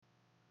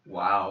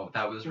Wow,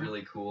 that was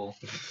really cool.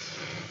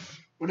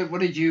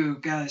 What did you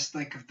guys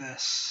think of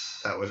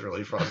this? That was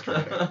really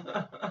frustrating.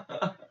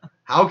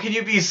 How can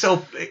you be so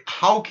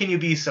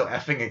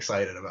effing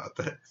excited about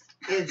this?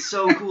 It's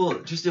so cool.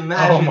 Just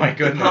imagine Oh my the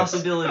goodness.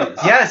 possibilities.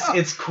 Yes,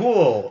 it's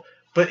cool,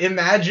 but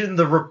imagine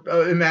the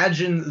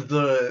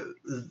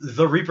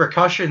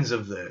repercussions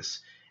of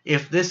this.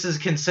 If this is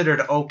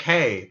considered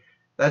okay,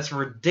 that's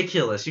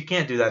ridiculous. You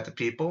can't do that to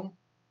people.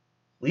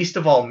 Least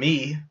of all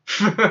me.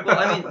 Well,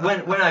 I mean,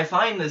 when I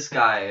find this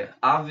guy,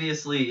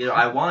 obviously,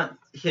 I want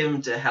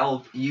him to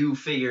help you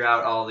figure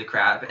out all the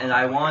crap, and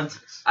I want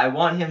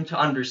him to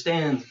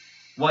understand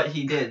what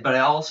he did, but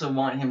I also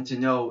want him to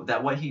know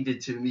that what he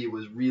did to me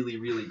was really,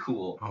 really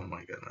cool. Oh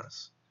my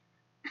goodness.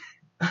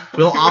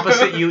 Will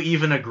opposite you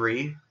even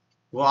agree?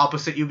 Will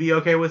opposite you be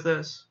okay with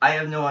this? I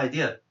have no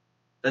idea.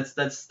 That's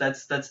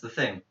the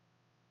thing.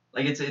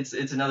 Like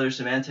it's another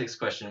semantics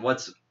question.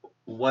 What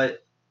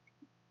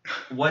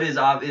is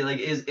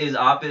is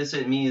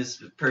opposite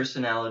me's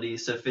personality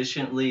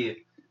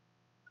sufficiently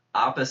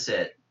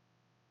opposite,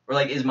 or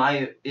like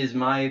is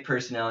my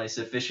personality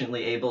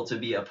sufficiently able to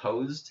be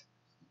opposed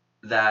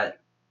that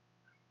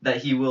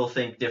he will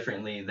think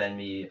differently than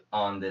me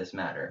on this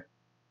matter?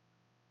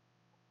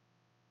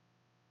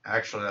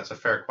 Actually, that's a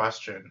fair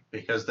question,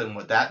 because then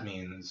what that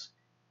means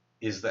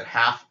is that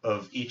half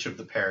of each of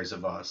the pairs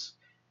of us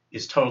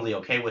is totally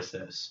okay with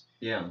this.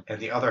 Yeah. And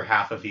the other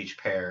half of each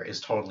pair is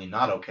totally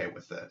not okay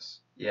with this.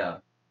 Yeah.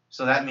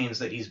 So that means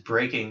that he's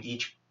breaking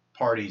each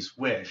party's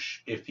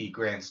wish if he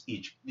grants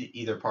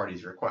either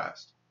party's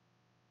request.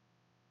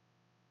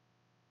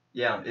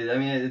 Yeah, I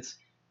mean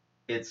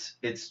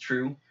it's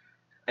true,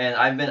 and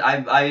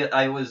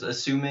I was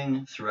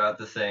assuming throughout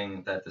the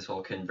thing that this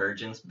whole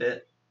convergence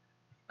bit,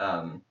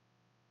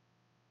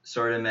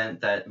 sort of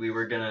meant that we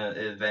were gonna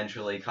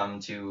eventually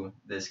come to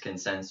this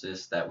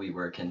consensus that we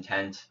were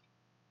content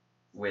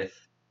with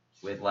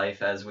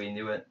life as we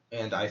knew it.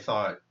 And I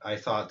thought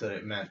that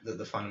it meant that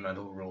the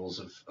fundamental rules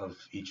of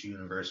each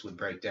universe would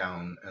break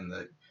down, and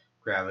that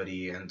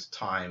gravity and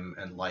time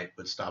and light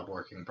would stop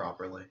working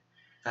properly.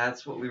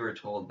 That's what we were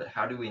told, but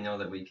how do we know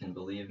that we can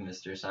believe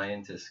Mr.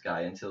 Scientist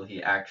Guy until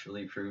he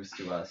actually proves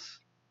to us?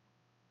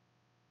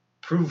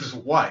 Proves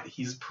what?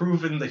 He's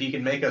proven that he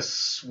can make us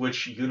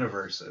switch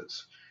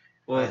universes.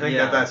 Well, I think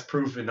yeah. that's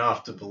proof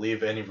enough to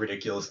believe any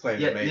ridiculous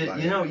claims made by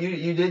him.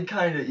 You did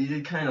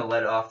kind of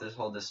let off this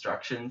whole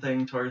destruction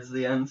thing towards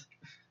the end.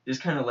 You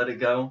just kind of let it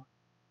go.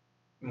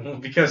 Well,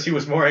 because he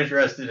was more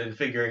interested in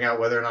figuring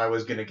out whether or not I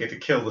was going to get to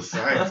kill the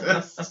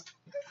scientist.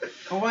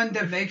 I wanted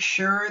to make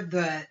sure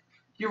that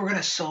you were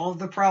going to solve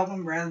the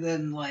problem rather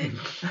than, like,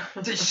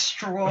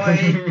 destroy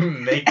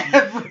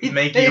everything.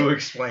 Make you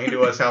explain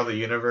to us how the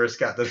universe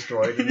got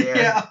destroyed in the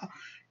end?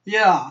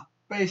 Yeah,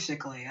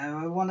 basically.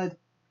 I wanted...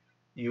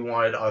 You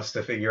wanted us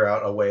to figure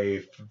out a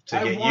way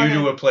to get you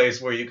to a place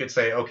where you could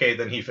say, okay,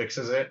 then he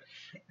fixes it?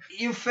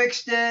 You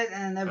fixed it,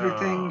 and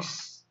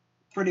everything's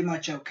pretty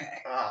much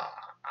okay.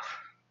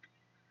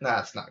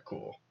 That's not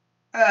cool.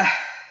 But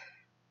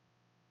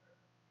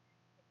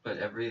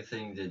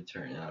everything did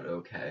turn out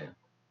okay.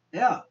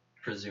 Yeah.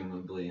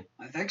 Presumably.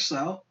 I think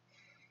so.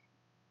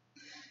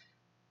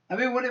 I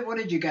mean, what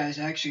did you guys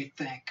actually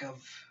think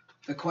of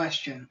the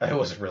question? It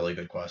was a really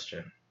good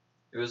question.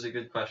 It was a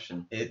good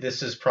question.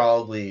 This is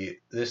probably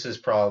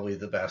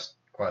the best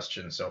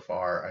question so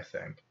far, I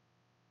think.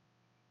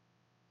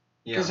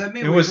 Yeah. I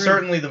mean, it was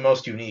certainly the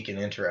most unique and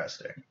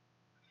interesting.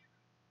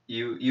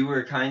 You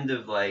were kind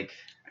of like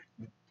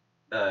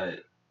GMing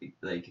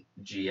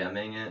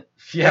it.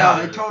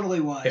 Yeah, it totally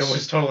was. It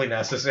was totally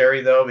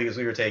necessary, though, because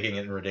we were taking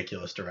it in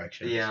ridiculous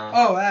directions. Yeah.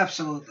 Oh,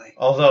 absolutely.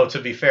 Although, to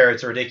be fair,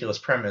 it's a ridiculous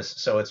premise,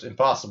 so it's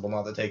impossible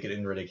not to take it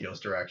in ridiculous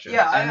directions.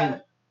 Yeah, I mean,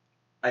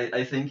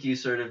 I think you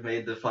sort of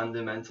made the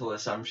fundamental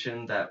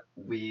assumption that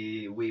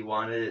we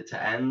wanted it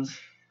to end,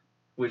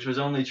 which was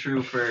only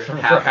true for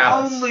half of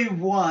us. Only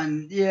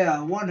one.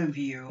 Yeah, one of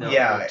you. No,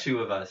 yeah. Two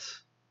of us.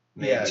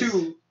 Yes.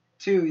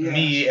 Two, yes.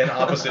 Me and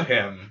opposite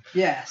him.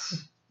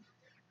 Yes.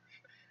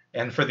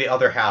 And for the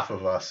other half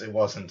of us, it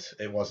wasn't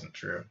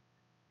true.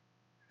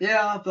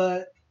 Yeah,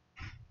 but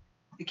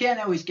you can't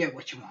always get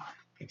what you want.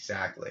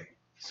 Exactly.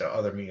 So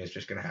other me is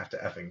just going to have to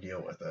effing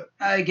deal with it.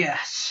 I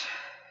guess.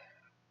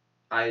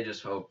 I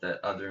just hope that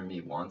other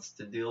me wants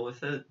to deal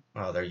with it.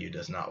 Other you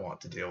does not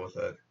want to deal with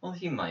it. Well,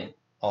 he might.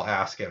 I'll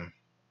ask him.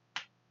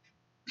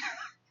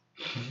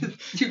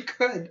 You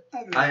could.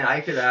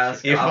 I could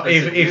ask.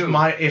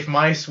 If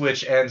my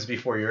switch ends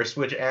before your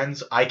switch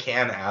ends, I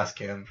can ask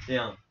him.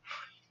 Yeah.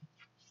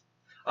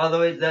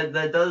 Although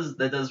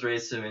that does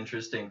raise some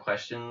interesting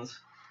questions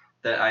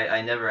that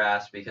I never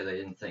asked because I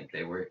didn't think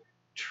they were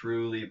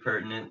truly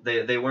pertinent.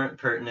 They weren't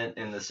pertinent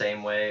in the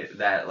same way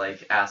that,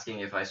 like, asking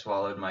if I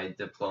swallowed my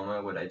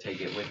diploma, would I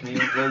take it with me,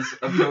 was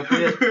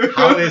appropriate.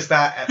 How is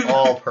that at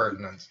all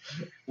pertinent?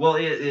 Well,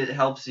 it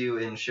helps you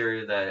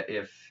ensure that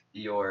if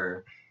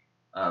your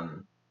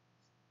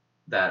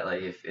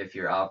if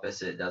your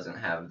opposite doesn't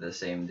have the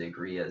same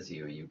degree as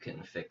you, you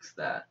can fix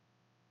that.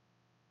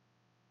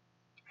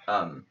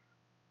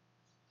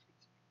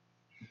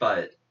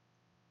 But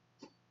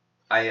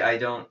I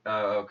don't.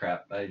 Oh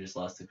crap! I just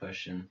lost the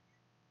question.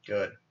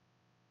 Good.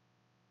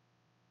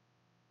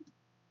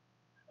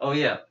 Oh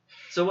yeah.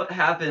 So what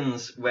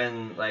happens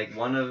when like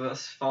one of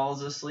us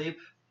falls asleep,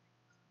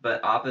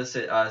 but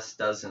opposite us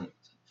doesn't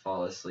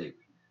fall asleep?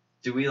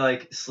 Do we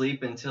like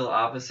sleep until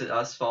opposite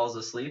us falls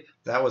asleep?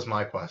 That was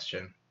my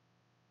question.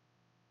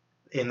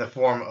 In the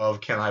form of,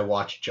 can I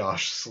watch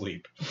Josh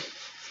sleep?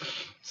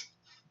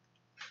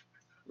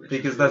 Which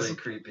Because is that's- really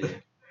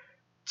creepy.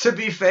 To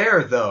be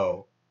fair,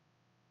 though,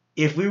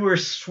 if we were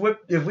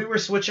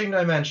switching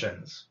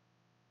dimensions,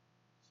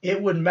 it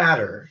would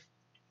matter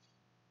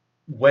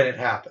when it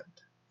happened.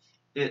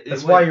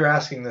 That's why you're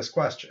asking this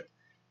question.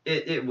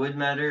 It would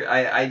matter.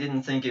 I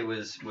didn't think it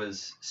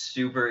was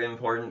super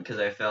important because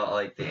I felt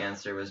like the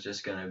answer was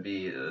just going to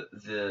be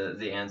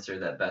the answer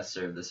that best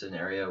served the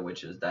scenario,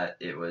 which is that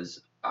it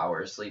was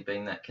our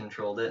sleeping that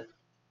controlled it.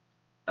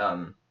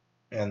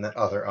 And the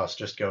other us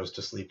just goes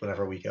to sleep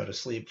whenever we go to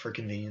sleep for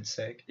convenience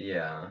sake.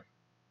 Yeah.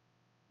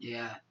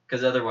 Yeah.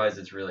 Because otherwise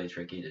it's really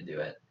tricky to do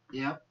it.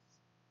 Yep.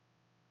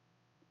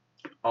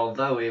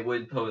 Although it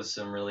would pose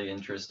some really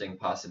interesting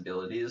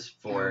possibilities It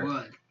for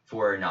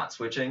would. not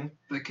switching.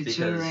 But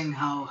considering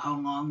how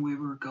long we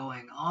were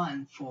going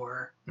on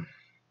for,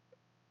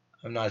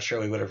 I'm not sure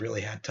we would have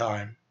really had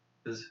time.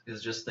 Because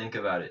just think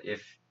about it.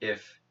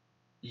 If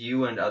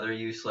you and other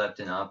you slept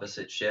in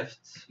opposite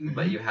shifts,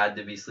 but Mhm. you had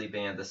to be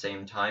sleeping at the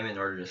same time in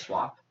order to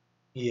swap,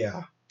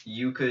 Yeah.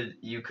 you could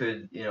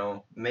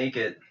make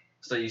it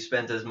so you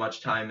spent as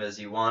much time as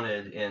you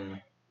wanted in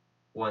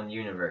one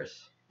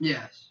universe.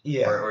 yes,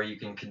 Yeah. Or you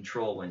can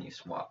control when you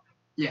swap.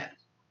 yes.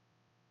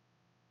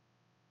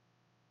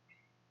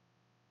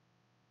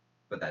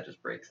 But that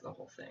just breaks the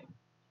whole thing.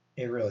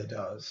 It really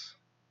does.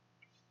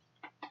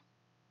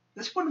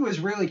 This one was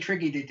really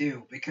tricky to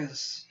do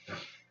because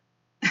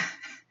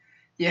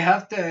you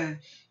have to,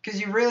 because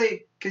you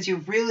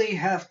really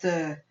have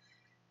to,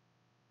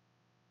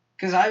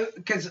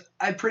 because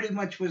I pretty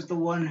much was the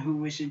one who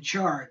was in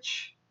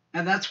charge,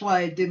 and that's why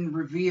I didn't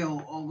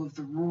reveal all of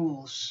the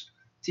rules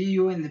to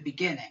you in the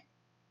beginning,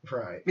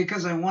 Right.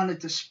 because I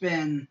wanted to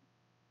spin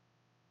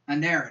a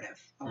narrative.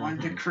 I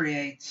wanted to Mhm.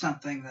 create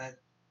something that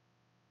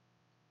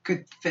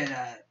could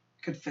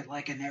fit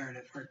like a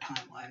narrative or a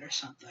timeline or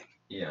something.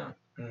 Yeah.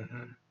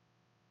 Mm-hmm.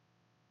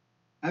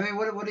 I mean,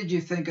 what did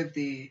you think of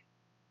the?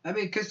 I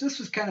mean, because this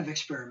was kind of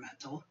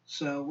experimental.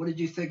 So, what did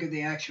you think of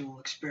the actual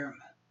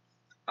experiment?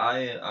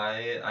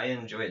 I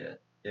enjoyed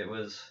it. It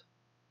was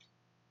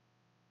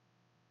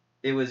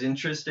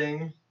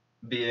interesting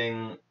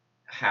being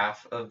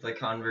half of the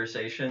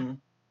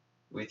conversation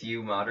with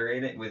you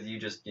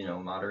just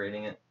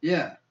moderating it.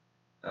 Yeah.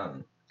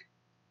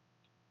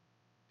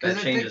 That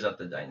changes up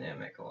the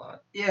dynamic a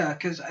lot. Yeah,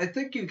 because I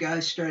think you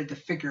guys started to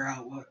figure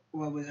out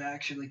what was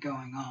actually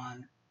going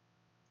on.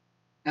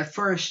 At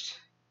first,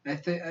 I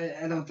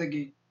don't think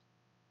you.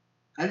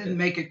 I didn't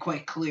make it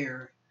quite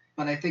clear,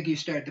 but I think you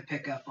started to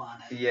pick up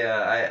on it.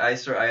 Yeah,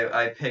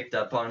 I picked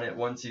up on it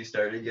once you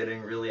started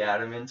getting really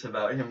adamant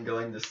about him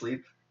going to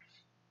sleep.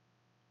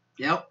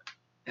 Yep.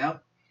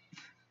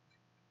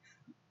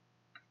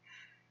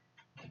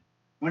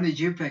 When did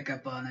you pick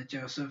up on it,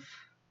 Joseph?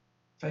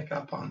 Pick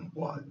up on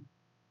what?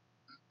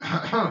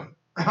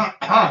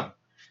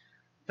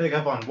 Pick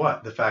up on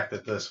what? The fact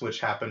that the switch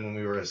happened when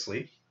we were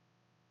asleep?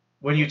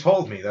 When you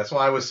told me. That's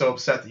why I was so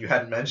upset that you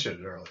hadn't mentioned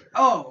it earlier.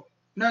 Oh,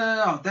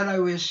 no. That I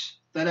was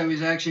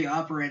actually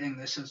operating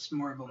this as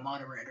more of a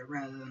moderator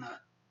rather than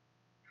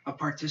a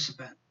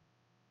participant.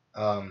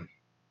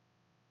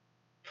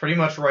 Pretty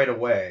much right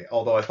away,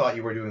 although I thought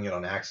you were doing it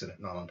on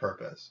accident, not on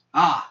purpose.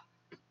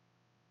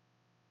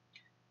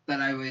 That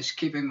I was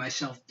keeping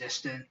myself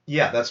distant.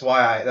 Yeah, that's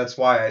why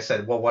I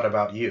said, well, what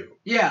about you?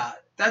 Yeah,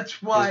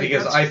 that's why. It's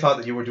because I thought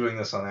that you were doing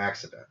this on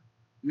accident.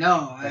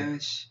 No, I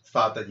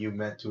thought that you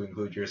meant to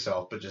include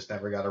yourself, but just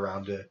never got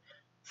around to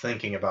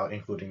thinking about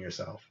including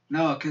yourself.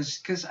 No,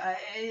 because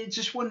it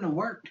just wouldn't have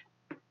worked.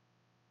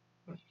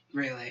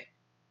 Really.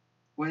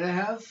 Would it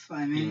have?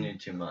 I mean... You knew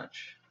too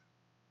much.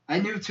 I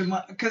knew too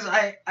much, because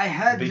I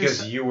had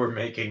Because you were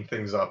making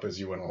things up as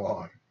you went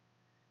along.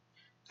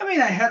 I mean,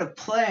 I had a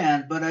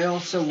plan, but I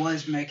also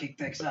was making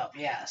things up,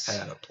 yes. I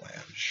had a plan.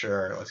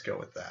 Sure, let's go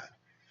with that.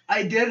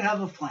 I did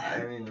have a I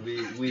plan.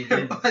 mean, we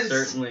did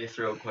certainly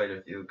throw quite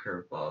a few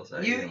curveballs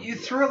at you. You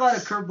threw a lot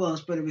of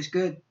curveballs, but it was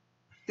good.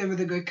 They were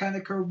the good kind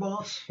of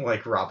curveballs.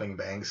 Like robbing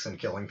banks and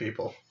killing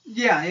people.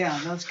 Yeah,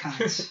 those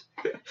kinds.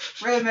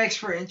 Really makes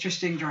for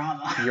interesting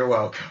drama. You're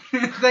welcome.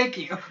 Thank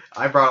you.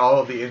 I brought all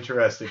of the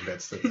interesting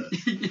bits to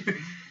this.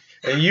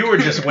 And you were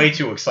just way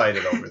too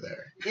excited over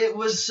there. It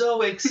was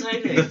so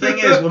exciting. The thing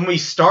is, when we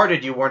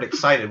started, you weren't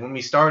excited. When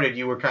we started,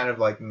 you were kind of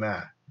like,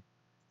 meh.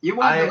 You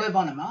wanted to live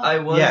on a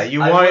mountain. You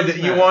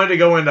wanted to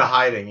go into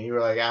hiding, and you were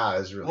like,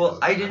 this is really. Well,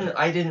 I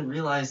didn't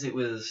realize it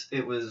was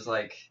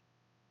like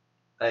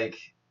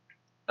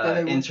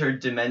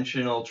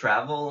interdimensional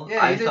travel.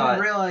 Yeah, I didn't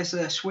realize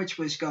that a switch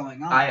was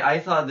going on. I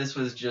thought this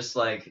was just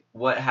like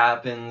what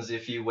happens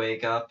if you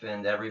wake up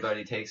and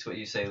everybody takes what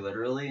you say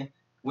literally,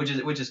 which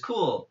is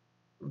cool.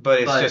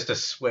 But it's But- just a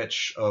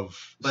switch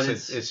of. But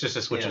It's just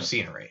a switch yeah. of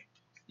scenery.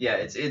 Yeah,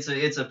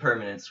 it's a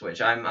permanent switch.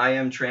 I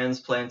am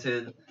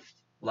transplanted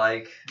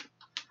like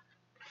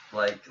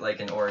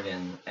an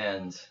organ,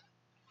 and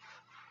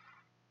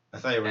I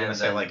thought you were And gonna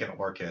say then- like an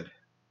orchid.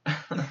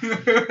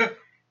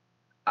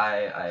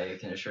 I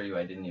can assure you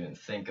I didn't even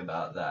think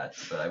about that,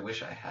 but I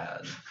wish I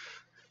had.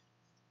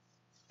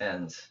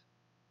 And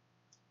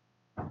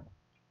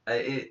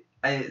I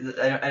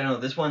don't know,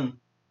 this one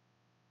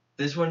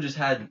just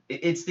had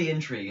it's the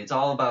intrigue. It's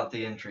all about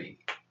the intrigue.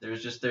 There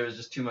was just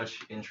too much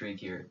intrigue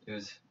here. It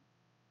was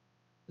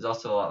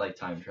also a lot like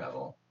time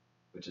travel,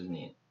 which is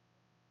neat.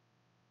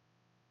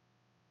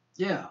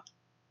 Yeah.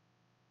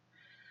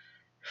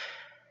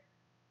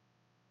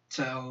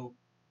 So,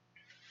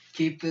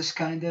 keep this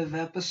kind of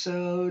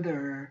episode,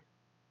 or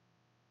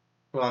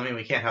Well, I mean,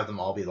 we can't have them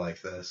all be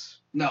like this.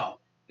 no?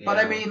 But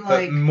I Yeah. mean, But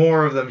like,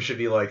 more of them should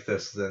be like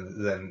this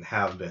than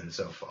have been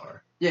so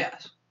far.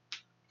 yes,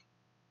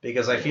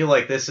 Because I feel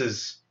like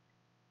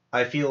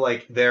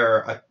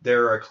there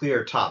are a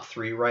clear top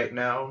 3 right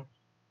now,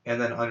 and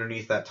then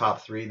underneath that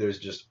top 3, there's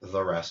just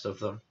the rest of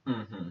them,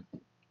 Mm-hmm.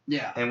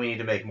 yeah, and we need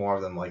to make more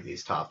of them like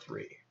these top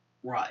 3.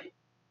 right,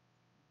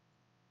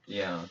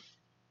 Yeah.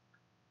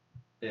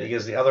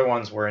 Because the other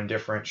ones were in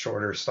different,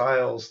 shorter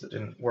styles that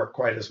didn't work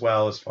quite as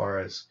well as far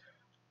as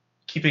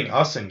keeping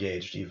us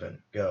engaged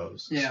even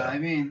goes. yeah. so. I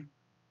mean,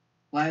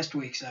 last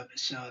week's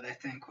episode I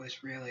think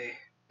was really.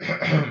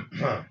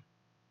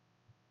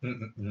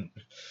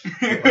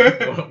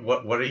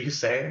 what are you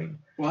saying?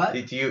 What?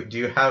 Do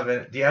you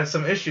have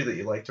some issue that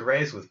you'd like to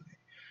raise with me?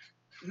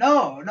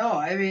 No.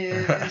 I mean,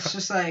 it's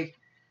just like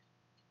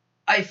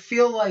I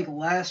feel like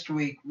last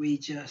week we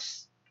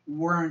just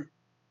weren't,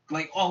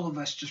 like, all of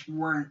us just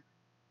weren't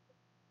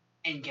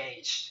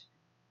engaged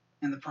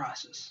in the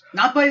process.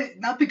 Not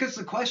because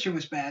the question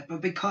was bad, but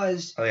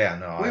because Oh yeah,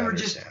 no, We I were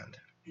just- understand.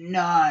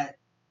 not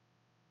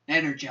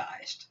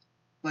energized.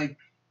 Like,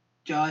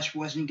 Josh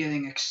wasn't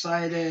getting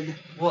excited.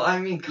 Well, I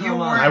mean, come You on.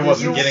 weren't- I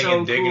wasn't you- getting so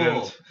indignant.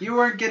 cool. You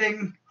weren't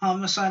getting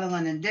homicidal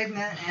and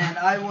indignant, and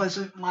I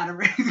wasn't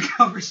moderating the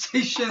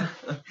conversation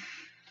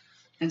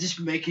and just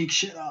making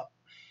shit up.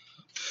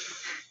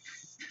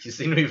 You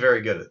seem to be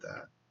very good at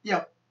that.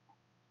 Yep.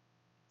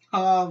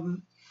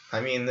 I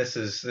mean, this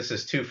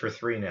is 2 for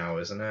 3 now,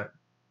 isn't it?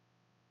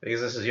 Because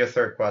this is your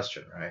third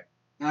question, right?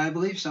 I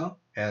believe so.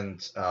 And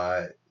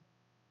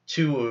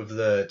 2 of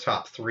the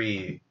top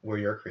 3 were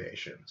your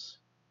creations.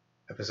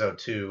 Episode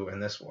 2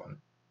 and this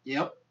one.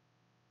 Yep.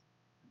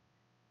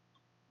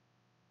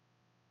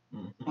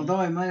 Mhm. Although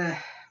I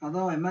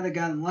might have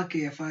gotten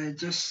lucky if I had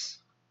just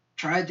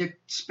tried to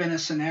spin a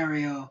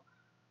scenario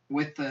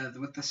with the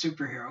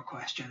superhero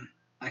question.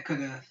 I could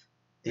have.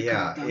 They could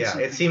have done Yeah.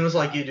 something It seems with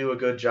like that. you do a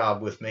good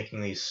job with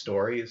making these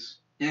stories.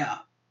 Yeah.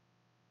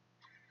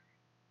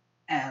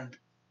 And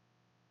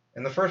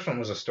And the first one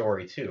was a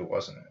story too,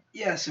 wasn't it?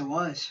 yes, it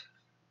was.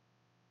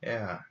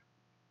 Yeah.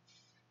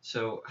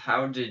 So,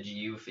 how did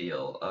you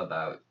feel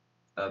about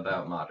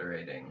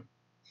moderating?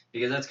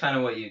 Because that's kind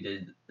of what you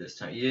did this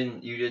time.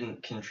 You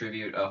didn't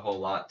contribute a whole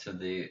lot to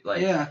the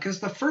Yeah, because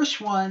the first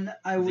one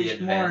I was the more.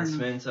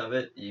 advancement of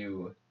it.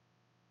 You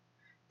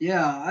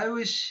I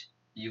was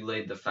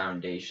laid the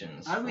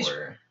foundations I was-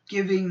 for.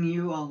 giving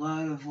you a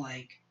lot of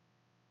like.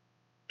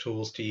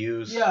 Tools to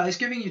use. Yeah, I was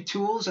giving you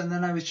tools, and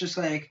then I was just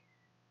like,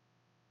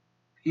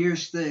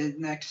 here's the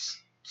next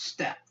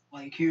step.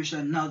 Like, here's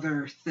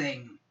another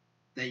thing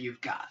that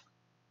you've got.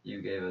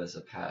 You gave us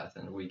a path,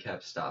 and we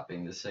kept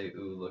stopping to say,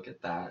 "Ooh, look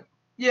at that."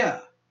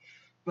 Yeah,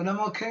 but I'm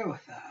okay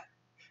with that.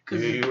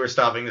 'Cause You were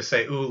stopping to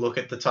say, ooh, look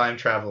at the time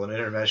travel and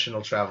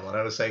interdimensional travel. And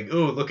I was saying,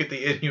 ooh, look at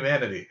the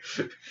inhumanity.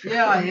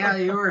 yeah,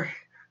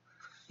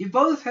 you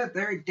both had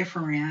very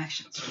different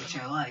reactions, which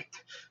I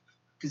liked.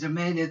 Because it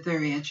made it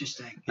very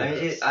interesting.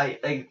 Yes.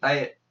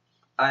 I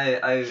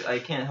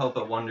can't help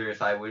but wonder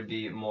if I would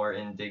be more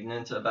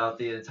indignant about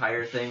the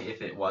entire thing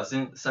if it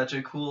wasn't such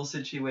a cool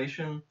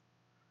situation.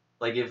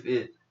 Like if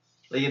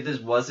this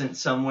wasn't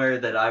somewhere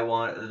that I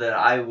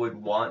would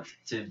want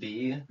to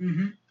be,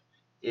 Mm-hmm.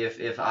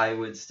 if I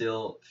would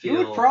still You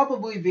feel would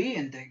probably be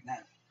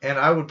indignant. And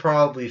I would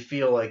probably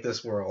feel like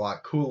this were a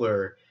lot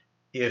cooler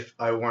if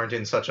I weren't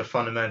in such a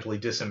fundamentally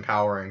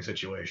disempowering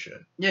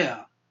situation.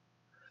 Yeah.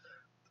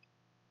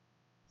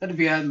 That if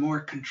you had more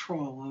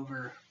control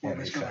over what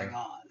was Anything. going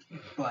on.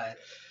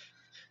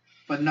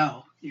 But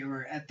no, you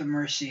were at the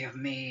mercy of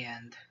me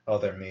and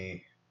Other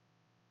me.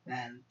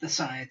 the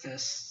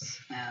scientists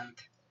and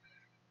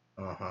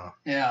Uh-huh.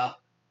 yeah.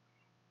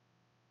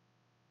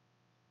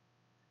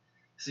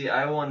 See,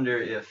 I wonder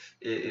if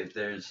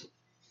there's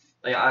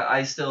like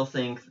I still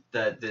think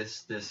that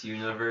this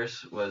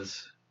universe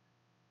was.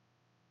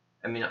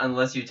 I mean,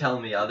 unless you tell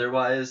me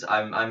otherwise,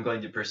 I'm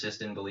going to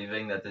persist in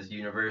believing that this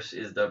universe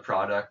is the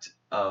product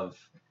of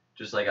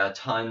just like a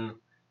ton.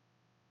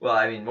 Well,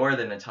 I mean, more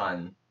than a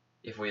ton.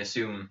 If we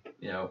assume,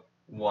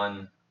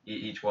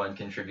 each one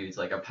contributes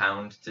like a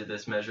pound to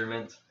this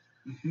measurement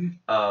Mm-hmm.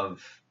 of,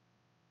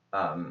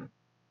 oh,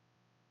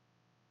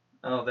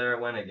 there it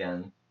went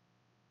again.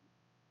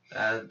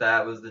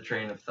 That was the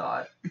train of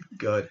thought.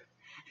 Good.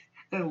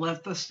 And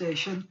left the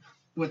station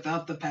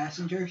without the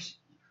passengers.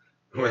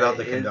 Without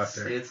the Yeah,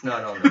 conductor. It's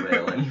not on the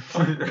rail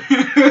anymore.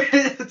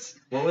 It's,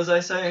 What was I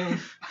saying?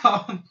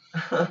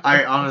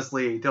 I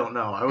honestly don't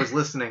know. I was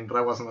listening, but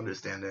I wasn't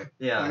understanding. I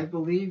Yeah.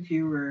 believe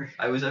you were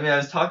I was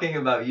talking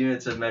about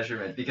units of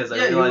measurement because I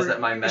Yeah, you realized were-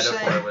 that my you were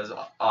saying- metaphor was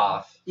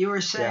off.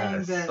 saying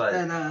Yes, that but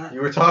that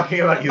You were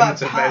talking about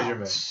units of pounds.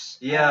 measurement.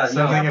 Yeah,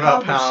 Something no.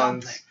 about Pound or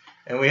pounds. something.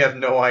 And we have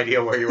no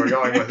idea where you were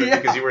going with it Yeah.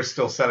 because you were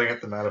still setting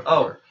up the metaphor.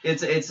 Oh,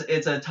 it's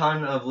a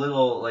ton of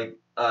little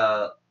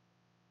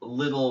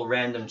little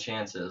random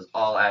chances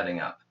all adding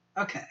up.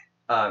 Okay.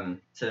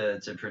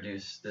 To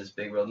produce this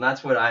big world.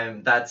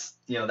 And that's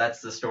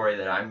the story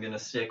that I'm gonna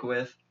stick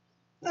with.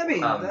 I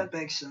mean, Um, that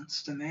makes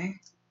sense to me.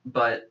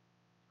 But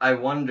I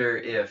wonder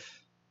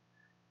if,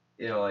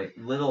 like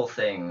little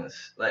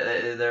things, like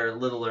there are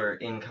littler,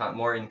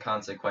 more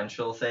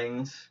inconsequential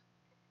things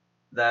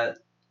that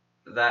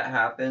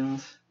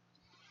happened.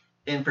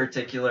 In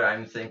particular,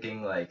 I'm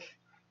thinking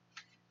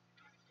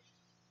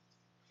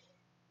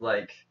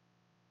like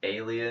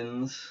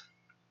aliens.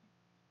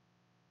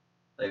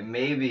 Like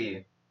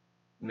maybe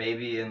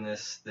in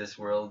this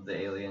world the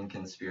alien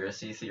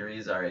conspiracy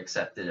theories are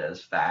accepted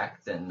as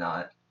fact and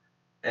not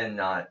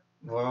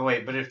Well,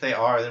 wait, but if they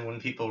are, then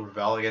wouldn't people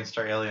rebel against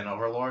our alien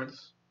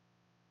overlords?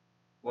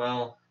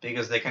 well,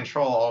 Because they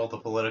control all the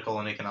political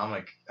and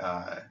economic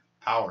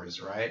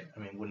powers, right? I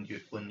mean, wouldn't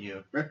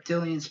you?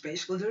 Reptilian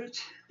space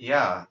lizards?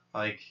 Yeah,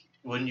 like,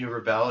 wouldn't you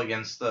rebel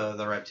against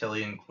the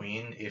reptilian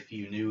queen if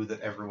you knew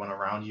that everyone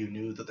around you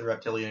knew that the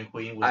reptilian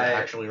queen was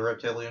actually a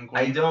reptilian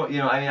queen?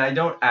 I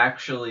don't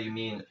actually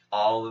mean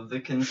all of the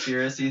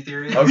conspiracy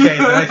theories. Okay,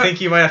 then I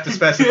think you might have to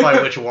specify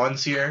which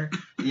ones here.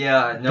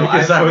 Yeah, no,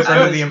 Because I was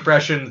under the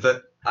impression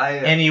that I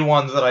any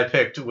ones that I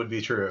picked would be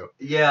true.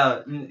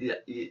 yeah,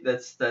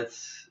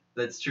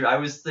 that's true. I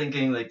was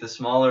thinking like the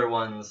smaller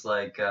ones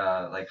like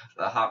the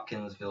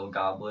Hopkinsville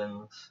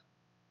goblins,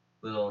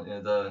 little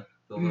the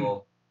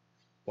little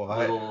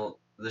What?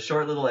 the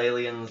short little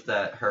aliens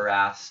that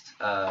harassed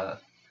I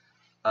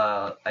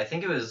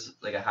think it was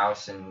like a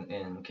house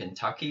in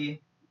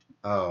Kentucky.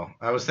 Oh,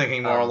 I was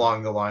thinking more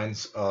along the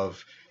lines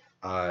of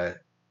a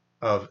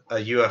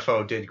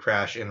UFO did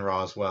crash in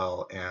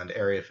Roswell, and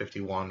Area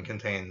 51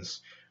 contains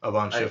a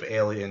bunch of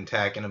alien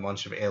tech and a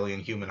bunch of alien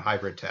human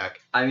hybrid tech.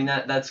 I mean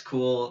that's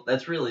cool.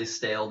 That's really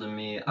stale to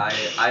me.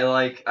 I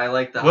like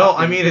the. Well,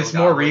 I mean, Hopkinsville it's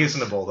more goblins.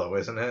 reasonable though,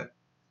 isn't it?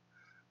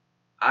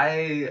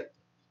 I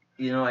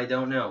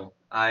don't know.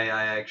 I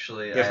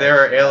actually. If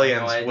there are actually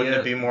have no aliens, idea wouldn't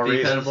it be more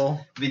because-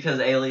 reasonable? Because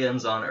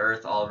aliens on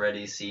Earth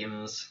already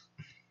seems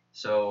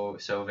so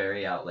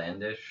very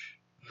outlandish.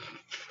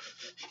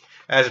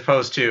 As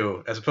opposed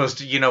to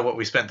what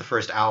we spent the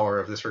first hour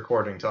of this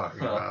recording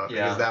talking about,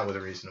 yeah. because that was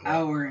reasonable.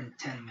 Hour and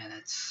 10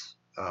 minutes.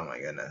 Oh my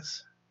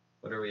goodness.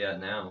 What are we at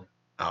now?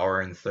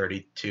 Hour and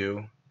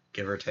 32,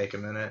 give or take a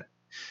minute.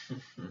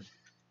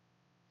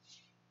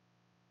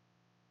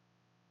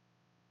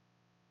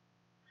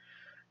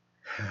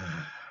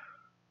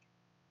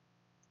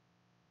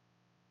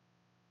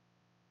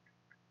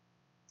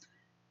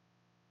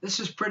 This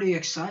is pretty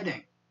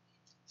exciting.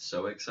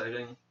 So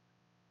exciting.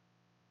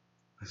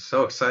 It's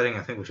so exciting,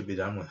 I think we should be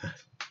done with it.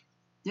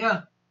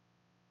 Yeah.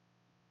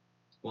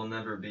 We'll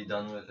never be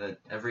done with it.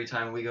 Every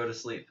time we go to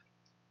sleep.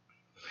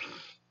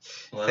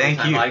 Well, Thank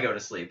every time you. I go to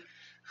sleep.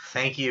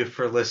 Thank you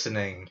for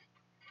listening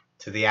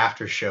to the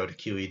after show to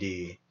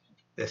QED.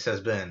 This has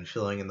been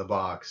Filling in the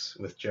Box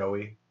with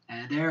Joey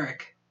And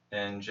Eric.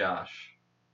 And Josh.